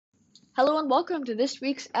Hello and welcome to this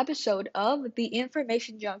week's episode of The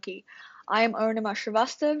Information Junkie. I am Arunima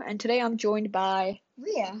Srivastav and today I'm joined by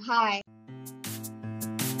Ria, hi.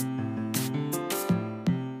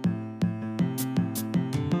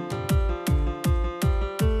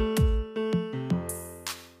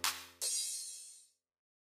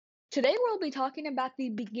 Today we'll be talking about the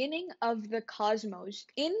beginning of the cosmos.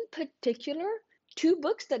 In particular, two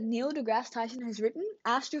books that Neil deGrasse Tyson has written,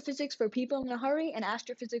 Astrophysics for People in a Hurry and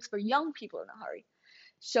Astrophysics for Young People in a Hurry.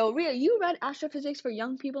 So Ria, you read Astrophysics for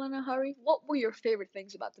Young People in a Hurry. What were your favorite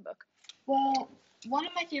things about the book? Well, one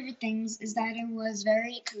of my favorite things is that it was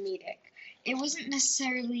very comedic. It wasn't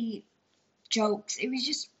necessarily jokes, it was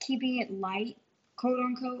just keeping it light, quote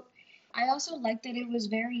unquote. I also liked that it was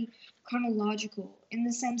very chronological in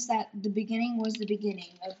the sense that the beginning was the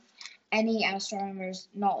beginning of any astronomer's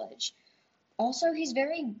knowledge. Also, he's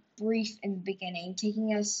very brief in the beginning,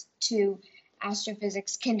 taking us to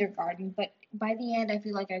astrophysics kindergarten, but by the end, I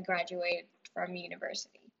feel like I graduated from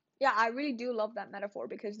university. Yeah, I really do love that metaphor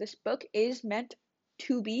because this book is meant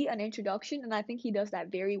to be an introduction, and I think he does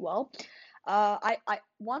that very well. I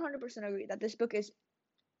 100% agree that this book is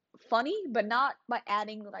funny, but not by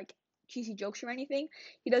adding like cheesy jokes or anything.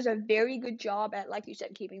 He does a very good job at, like you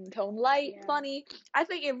said, keeping the tone light, Yeah. funny. I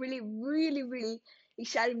think it really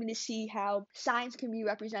excited me to see how science can be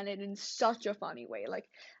represented in such a funny way. Like,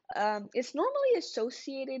 it's normally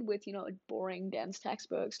associated with, boring, dense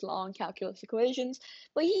textbooks, long calculus equations,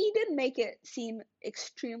 but he did make it seem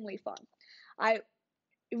extremely fun. I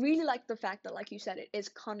really like the fact that, like you said, it is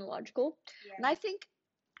chronological. And I think,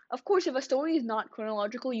 of course, if a story is not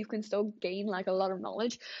chronological, you can still gain like a lot of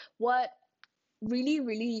knowledge. What really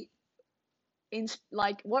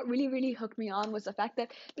what really hooked me on was the fact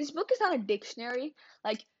that this book is not a dictionary.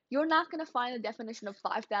 Like, you're not going to find a definition of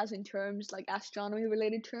 5,000 terms, like astronomy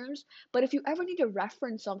related terms, but if you ever need to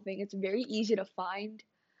reference something, it's very easy to find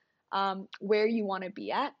where you want to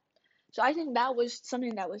be at. So I think that was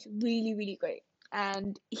something that was really great.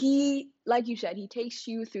 And he, like you said, he takes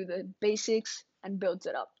you through the basics and builds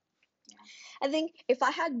it up. I think if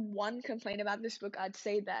I had one complaint about this book, I'd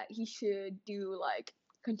say that he should do like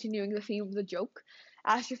continuing the theme of the joke.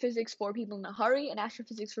 Astrophysics for people in a hurry and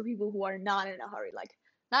astrophysics for people who are not in a hurry. Like,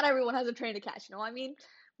 not everyone has a train to catch, you know what I mean?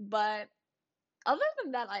 But other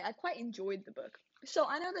than that, I quite enjoyed the book. So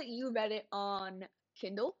I know that you read it on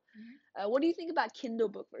Kindle. What do you think about Kindle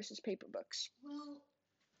book versus paper books? Well,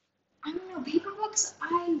 I don't know, paper books,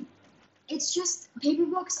 it's just paper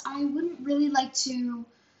books I wouldn't really like to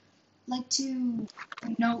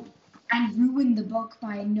note and ruin the book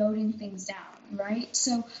by noting things down, right?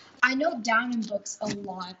 So I note down in books a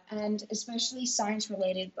lot, and especially science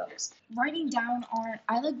related books. I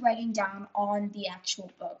like writing down on the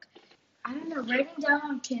actual book. I don't know, writing down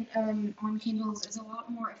on Kindles is a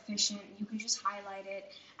lot more efficient. You can just highlight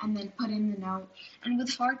it and then put in the note. And with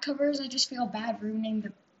hardcovers, I just feel bad ruining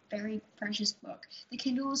the very precious book. The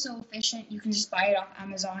Kindle is so efficient, you can just buy it off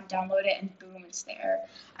Amazon, download it, and boom, it's there.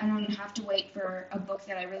 I don't have to wait for a book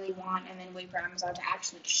that I really want and then wait for Amazon to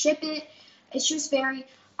actually ship it. It's just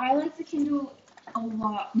I like the Kindle a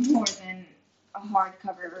lot more than a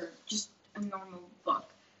hardcover or just a normal book.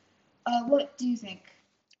 What do you think?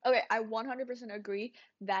 Okay, I 100% agree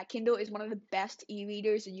that Kindle is one of the best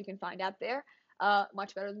e-readers that you can find out there.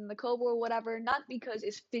 Much better than the Kobo or whatever. Not because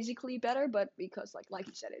it's physically better, but because, like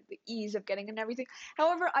you said, the ease of getting and everything.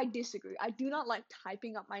 However, I disagree. I do not like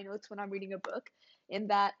typing up my notes when I'm reading a book, in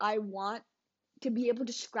that I want to be able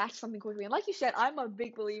to scratch something quickly. And like you said, I'm a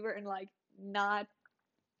big believer in like not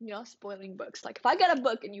spoiling books. Like, if I get a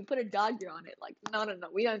book and you put a dog ear on it, like, no,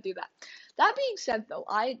 we don't do that. That being said, though,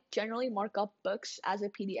 I generally mark up books as a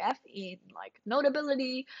PDF in like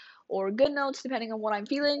Notability or GoodNotes, depending on what I'm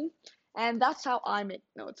feeling, and that's how I make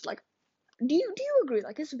notes. Like, do you agree?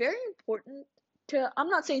 Like, it's very important to, I'm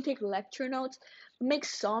not saying take lecture notes, but make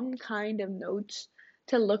some kind of notes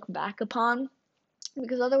to look back upon,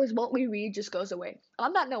 because otherwise what we read just goes away.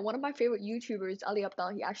 On that note, one of my favorite YouTubers, Ali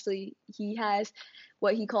Abdal, he has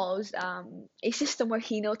what he calls a system where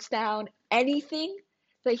he notes down anything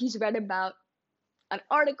that he's read about, an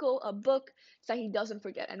article, a book, so that he doesn't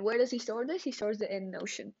forget. And where does he store this? He stores it in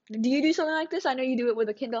Notion. Do you do something like this? I know you do it with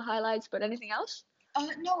the Kindle highlights, but anything else?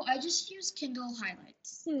 No, I just use Kindle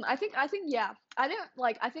highlights. I think yeah.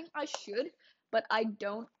 I think I should, but I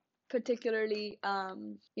don't particularly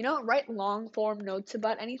write long form notes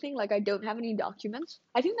about anything. Like, I don't have any documents.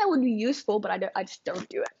 I think that would be useful, but I just don't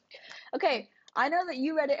do it. Okay, I know that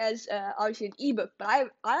you read it as obviously an ebook, but I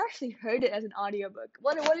actually heard it as an audiobook.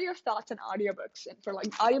 What are your thoughts on audiobooks and for like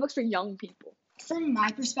audiobooks for young people? From my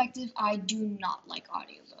perspective, I do not like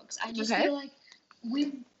audiobooks. I just Okay. feel like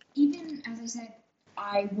with even as I said,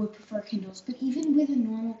 I would prefer Kindles, but even with a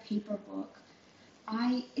normal paper book,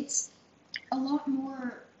 it's a lot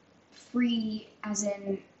more free, as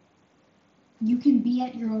in you can be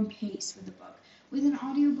at your own pace with a book. With an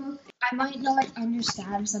audiobook, I might not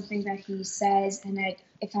understand something that he says, and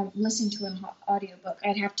if I'm listening to an audiobook,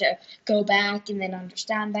 I'd have to go back and then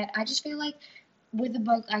understand that. I just feel like with a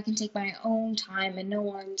book, I can take my own time, and no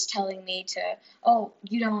one's telling me to, oh,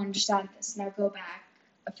 you don't understand this, now go back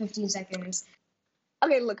 15 seconds.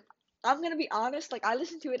 Okay, look, I'm gonna be honest, like I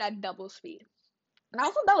listened to it at double speed. And I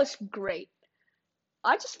thought that was great.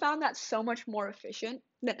 I just found that so much more efficient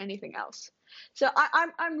than anything else. So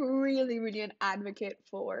I'm really really an advocate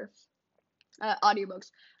for audiobooks.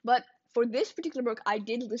 But for this particular book, I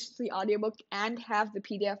did listen to the audiobook and have the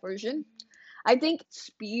PDF version. I think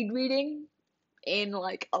speed reading in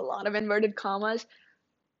like a lot of inverted commas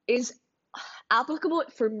is applicable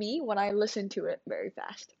for me when I listen to it very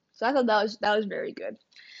fast. So I thought that was very good.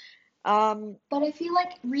 But I feel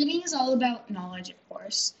like reading is all about knowledge, of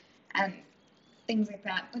course, and things like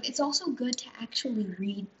that. But it's also good to actually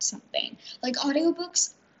read something. Like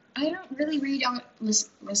audiobooks, I don't really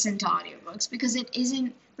listen to audiobooks because it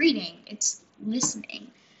isn't reading, it's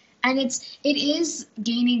listening. And it is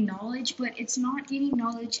gaining knowledge, but it's not gaining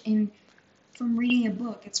knowledge in from reading a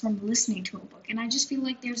book. It's from listening to a book. And I just feel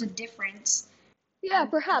like there's a difference. yeah, And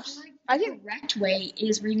I feel perhaps. like I the think correct way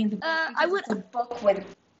is reading the book I because would it's a book with.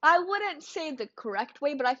 I wouldn't say the correct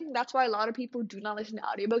way, but I think that's why a lot of people do not listen to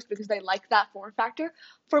audiobooks because they like that form factor.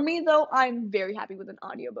 For me, though, I'm very happy with an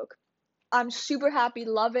audiobook. I'm super happy,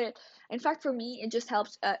 love it. In fact, for me, it just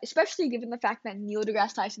helps, especially given the fact that Neil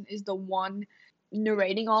deGrasse Tyson is the one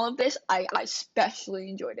narrating all of this. I especially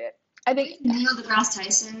enjoyed it. I think, Neil deGrasse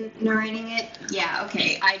Tyson narrating it? Yeah,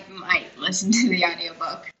 okay. I might listen to the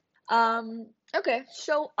audiobook. okay,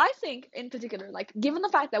 so I think in particular, like, given the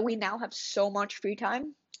fact that we now have so much free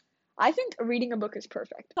time, I think reading a book is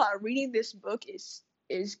perfect. Reading this book is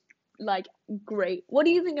like great. What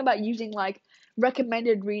do you think about using like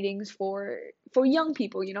recommended readings for young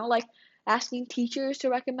people, like asking teachers to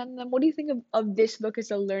recommend them? What do you think of this book as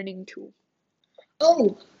a learning tool?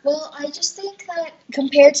 Oh, well, I just think that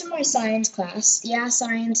compared to my science class, yeah,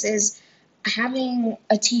 science is having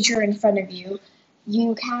a teacher in front of you.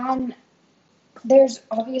 You can, there's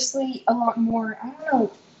obviously a lot more, I don't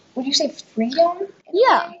know, would you say freedom in a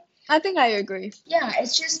Yeah, way? I think I agree. Yeah,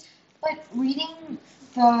 it's just, but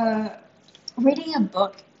the, reading a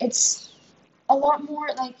book, it's a lot more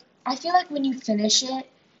like, I feel like when you finish it,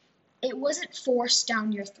 it wasn't forced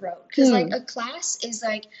down your throat. Because, like, Hmm. a class is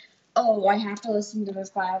like, oh, I have to listen to this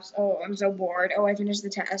class. Oh, I'm so bored. Oh, I finished the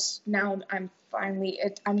test. Now I'm finally,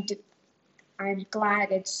 I'm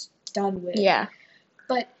glad it's done with. Yeah.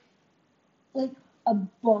 But, like, a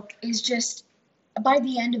book is just, by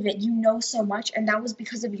the end of it, you know so much, and that was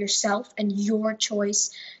because of yourself and your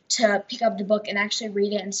choice to pick up the book and actually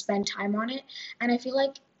read it and spend time on it. And I feel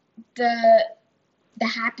like the the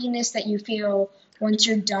happiness that you feel once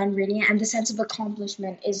you're done reading it and the sense of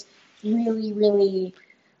accomplishment is really, really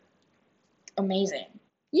amazing.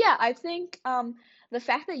 Yeah, I think the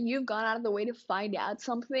fact that you've gone out of the way to find out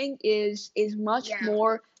something is much Yeah.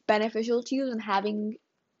 more beneficial to you than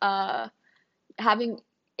uh having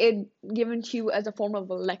it given to you as a form of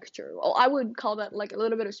a lecture. Well, I would call that like a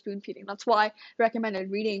little bit of spoon feeding. That's why I recommended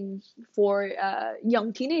reading for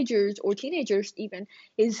young teenagers or teenagers even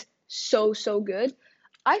is so good.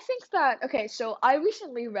 I think that okay, so I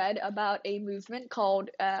recently read about a movement called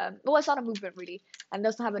well, it's not a movement really, and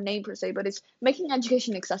doesn't have a name per se, but it's making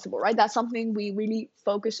education accessible, right? That's something we really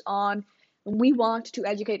focus on. We want to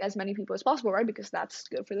educate as many people as possible, right? Because that's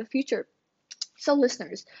good for the future. So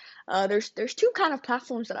listeners, there's two kind of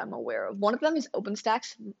platforms that I'm aware of. One of them is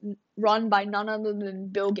OpenStax, run by none other than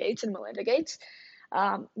Bill Gates and Melinda Gates.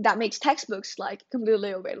 That makes textbooks like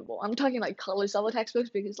completely available. I'm talking like college level textbooks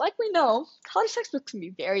because, like we know, college textbooks can be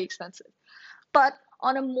very expensive. But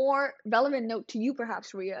on a more relevant note to you,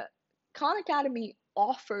 perhaps, Ria, Khan Academy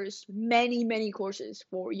offers many courses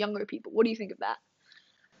for younger people. What do you think of that?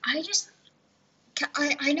 I just,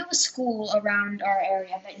 I know a school around our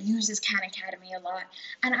area that uses Khan Academy a lot,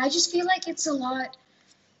 and I just feel like it's a lot,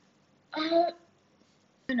 I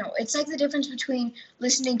don't know, it's like the difference between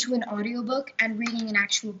listening to an audiobook and reading an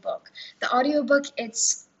actual book. The audiobook,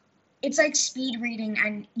 it's like speed reading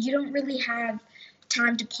and you don't really have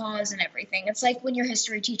time to pause and everything. It's like when your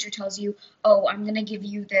history teacher tells you, "Oh, I'm going to give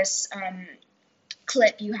you this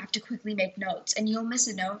clip, you have to quickly make notes," and you'll miss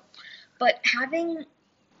a note. But having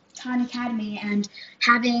Khan Academy and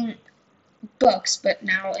having books, but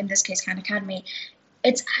now in this case Khan Academy,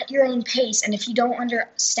 it's at your own pace, and if you don't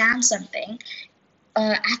understand something,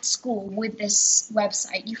 at school with this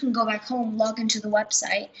website. You can go back home, log into the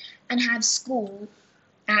website, and have school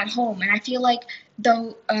at home. And I feel like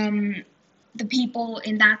though the people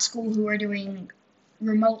in that school who are doing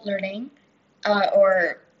remote learning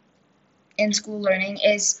or in school learning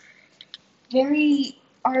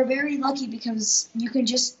are very lucky because you can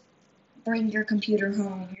just bring your computer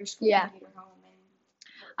home, your school Yeah. computer home, and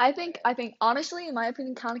I think honestly, in my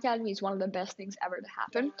opinion, Khan Academy is one of the best things ever to yeah.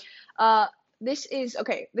 happen. This is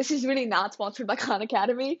okay. This is really not sponsored by Khan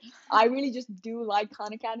Academy. I really just do like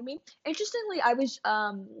Khan Academy. Interestingly, I was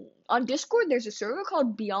on Discord. There's a server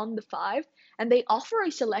called Beyond the Five, and they offer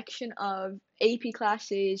a selection of AP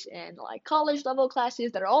classes and like college level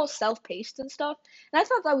classes that are all self-paced and stuff. And I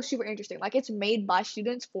thought that was super interesting. Like it's made by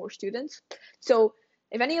students for students. So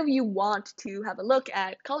if any of you want to have a look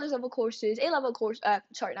at college level courses, A level course,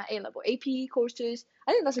 sorry, not A level, AP courses,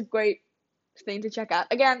 I think that's a great thing to check out.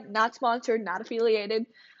 Again, not sponsored, not affiliated,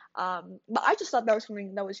 but I just thought that was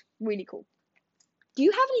something that was really cool. Do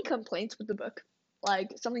you have any complaints with the book?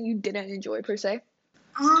 Like something you didn't enjoy per se?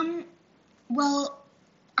 Um, well,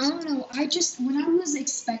 I don't know. I just when I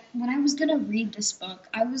was gonna read this book,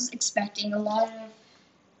 I was expecting a lot of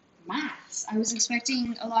maths. I was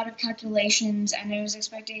expecting a lot of calculations, and I was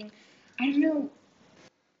expecting, I don't know,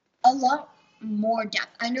 a lot more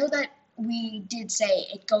depth. I know that we did say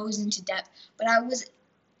it goes into depth, but I was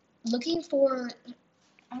looking for,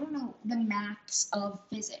 I don't know, the maths of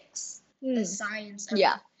physics, the Hmm. science of,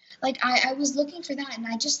 Yeah. like, I was looking for that, and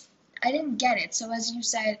I didn't get it. So as you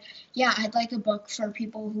said, yeah, I'd like a book for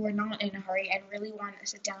people who are not in a hurry and really want to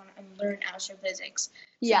sit down and learn astrophysics so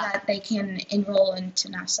Yeah. that they can enroll into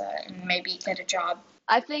NASA and maybe get a job.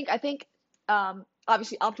 I think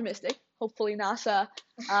obviously optimistic. Hopefully NASA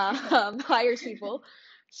hires people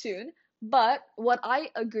soon. But what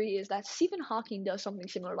I agree is that Stephen Hawking does something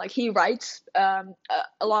similar. Like he writes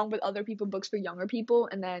along with other people books for younger people,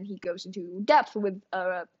 and then he goes into depth with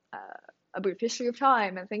a brief history of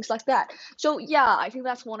time and things like that. So yeah, I think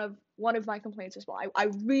that's one of my complaints as well. I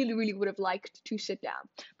really really would have liked to sit down,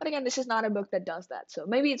 but again, this is not a book that does that. So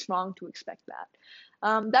maybe it's wrong to expect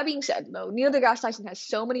that. That being said, though, Neil deGrasse Tyson has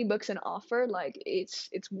so many books in offer. Like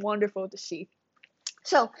it's wonderful to see.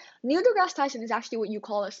 So Neil deGrasse Tyson is actually what you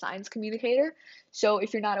call a science communicator. So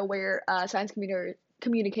if you're not aware,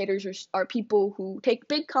 communicators are people who take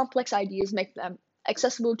big complex ideas, make them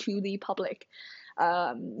accessible to the public.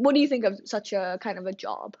 What do you think of such a kind of a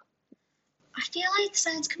job? I feel like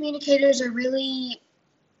science communicators are really,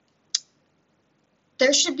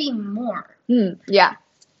 there should be more. Yeah.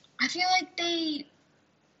 I feel like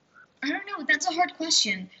I don't know, that's a hard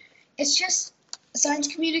question. It's just science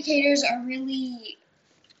communicators are really,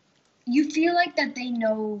 you feel like that they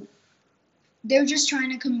know, they're just trying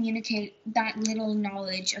to communicate that little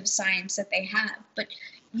knowledge of science that they have, but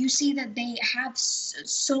you see that they have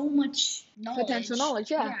so much Potential knowledge,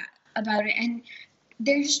 knowledge, yeah. yeah, about it, and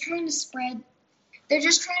they're just trying to spread, they're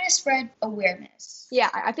just trying to spread awareness. Yeah,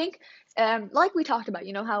 I think, like we talked about,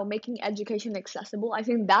 how making education accessible, I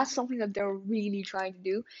think that's something that they're really trying to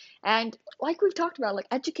do. And like we've talked about, like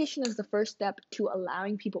education is the first step to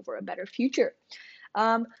allowing people for a better future.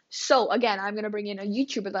 So again, I'm gonna bring in a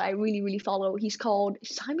YouTuber that I really, really follow. He's called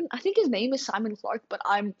Simon. I think his name is Simon Clark, but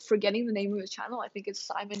I'm forgetting the name of his channel. I think it's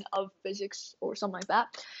Simon of Physics or something like that.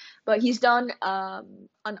 But he's done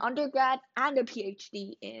an undergrad and a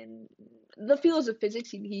PhD in the fields of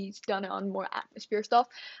physics. He's done it on more atmosphere stuff,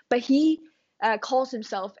 but he calls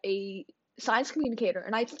himself a science communicator,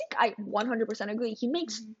 and I think I 100% agree. He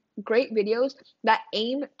makes great videos that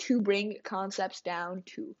aim to bring concepts down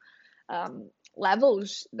to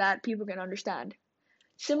levels that people can understand.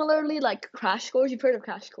 Similarly, like Crash Course, you've heard of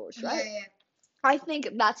Crash Course, Yeah, right? yeah. I think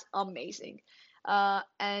that's amazing.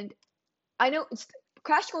 And I know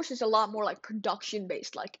Crash Course is a lot more like production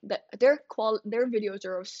based. Like their videos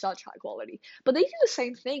are of such high quality, but they do the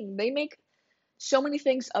same thing. They make so many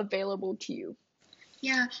things available to you.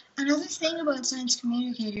 Yeah, another thing about science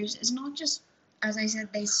communicators is not just, as I said,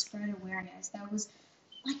 they spread awareness. That was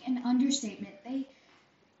like an understatement. They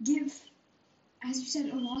give, as you said,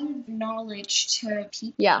 a lot of knowledge to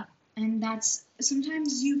people. Yeah. And that's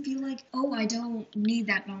sometimes you feel like, oh, I don't need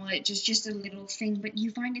that knowledge. It's just a little thing, but you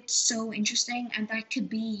find it so interesting, and that could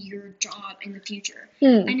be your job in the future.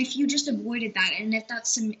 And if you just avoided that, and if that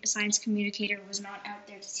science communicator was not out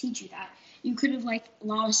there to teach you that, you could have like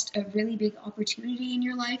lost a really big opportunity in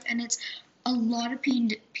your life. And it's a lot of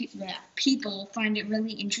people find it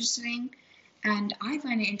really interesting, and I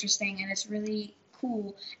find it interesting, and it's really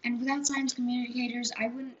cool. And without science communicators, I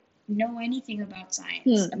wouldn't know anything about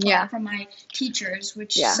science apart Yeah. from my teachers,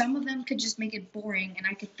 which Yeah. some of them could just make it boring, and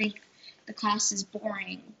I could think the class is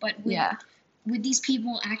boring. But Yeah. with these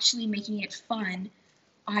people actually making it fun,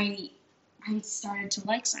 I started to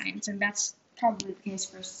like science, and that's probably the case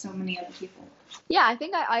for so many other people. Yeah, I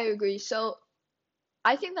think I agree. So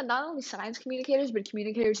I think that not only science communicators, but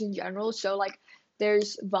communicators in general. So like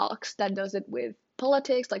there's Vox that does it with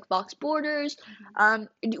politics, like Vox Borders. What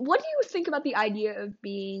do you think about the idea of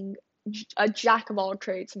being a jack of all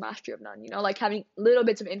trades, master of none? You know, like having little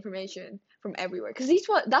bits of information from everywhere. Because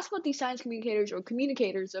that's what these science communicators or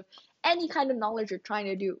communicators of any kind of knowledge are trying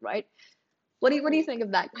to do, right? What do you think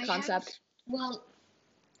of that concept? Well,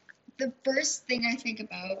 the first thing I think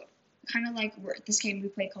about, kind of like this game we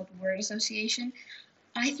play called word association,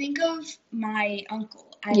 I think of my uncle,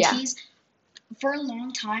 and Yeah. he's, for a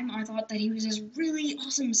long time, I thought that he was this really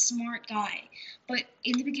awesome, smart guy. But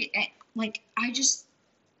in the beginning, like, I just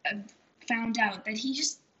found out that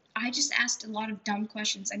I just asked a lot of dumb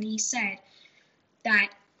questions, and he said that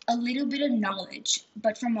a little bit of knowledge,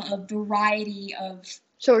 but from a variety of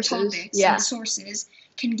Sources. topics Yeah. and sources,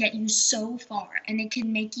 can get you so far, and it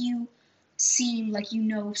can make you seem like you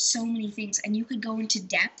know so many things, and you could go into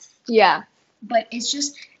depth. Yeah. But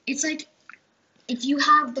it's like if you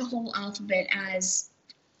have the whole alphabet as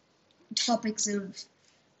topics of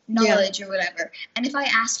knowledge or whatever, and if I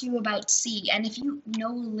ask you about C, and if you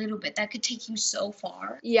know a little bit, that could take you so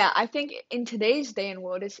far. Yeah, I think in today's day and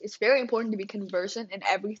world, it's very important to be conversant in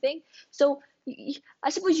everything. So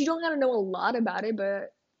I suppose you don't gotta know a lot about it,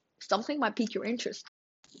 but something might pique your interest.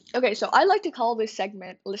 Okay, so I like to call this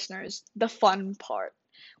segment, listeners, the fun part,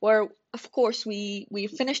 where of course we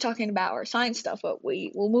finish talking about our science stuff, but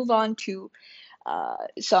we will move on to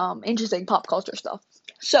some interesting pop culture stuff.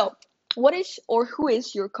 So, what is or who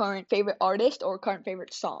is your current favorite artist or current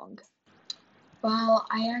favorite song? Well,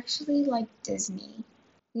 I actually like Disney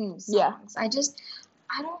Yeah. songs. I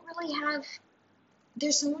don't really have.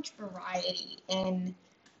 There's so much variety in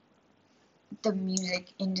the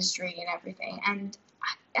music industry and everything, and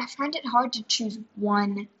I find it hard to choose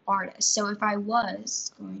one artist. So if I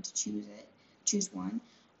was going to choose one,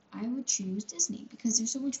 I would choose Disney because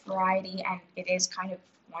there's so much variety, and it is kind of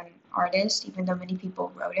one artist, even though many different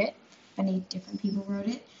people wrote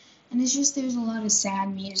it. And it's just there's a lot of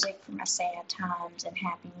sad music for my sad times and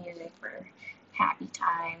happy music for happy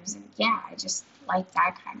times. And yeah, I just like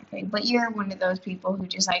that kind of thing. But you're one of those people who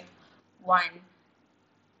just like one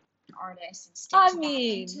artist and stick to that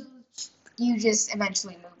until you just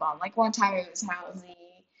eventually move on. Like one time it was Halsey.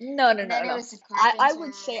 No. I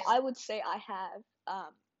would say I have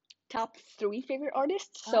top 3 favorite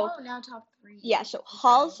artists. So now top 3. yeah, so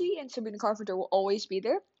Halsey and Sabrina Carpenter will always be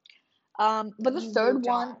there. But the third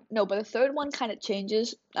one, but the third one kind of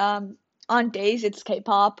changes. On days it's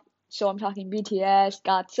K-pop, so I'm talking BTS,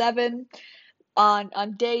 GOT7.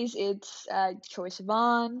 On days it's Troye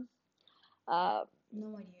Sivan,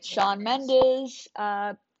 No idea. Shawn Mendes,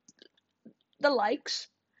 the likes.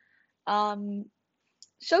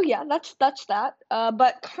 So yeah, that's that.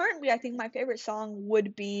 But currently, I think my favorite song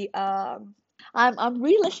would be I'm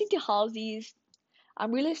re-listening to Halsey's.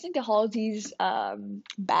 I'm re-listening to Halsey's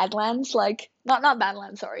Badlands, like not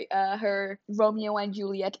Badlands, sorry. Her Romeo and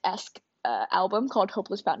Juliet-esque album called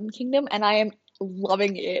Hopeless Fountain Kingdom, and I am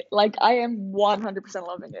loving it. Like I am 100%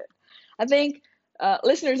 loving it. I think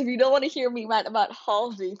listeners, if you don't want to hear me rant about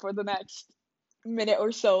Halsey for the next minute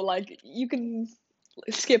or so, like you can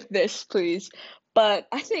skip this, please. But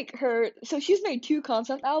I think so she's made 2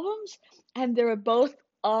 concept albums, and they're both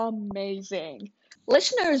amazing.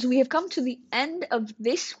 Listeners, we have come to the end of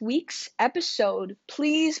this week's episode.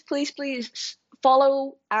 Please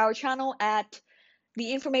follow our channel at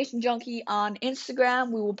The Information Junkie on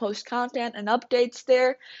Instagram. We will post content and updates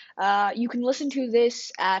there. You can listen to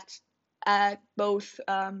this at both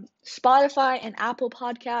Spotify and Apple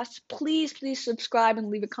Podcasts. Please subscribe and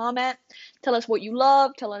leave a comment. Tell us what you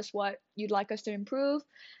love. Tell us what you'd like us to improve.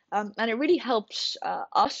 And it really helps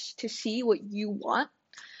us to see what you want.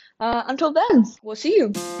 Until then, we'll see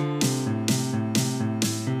you.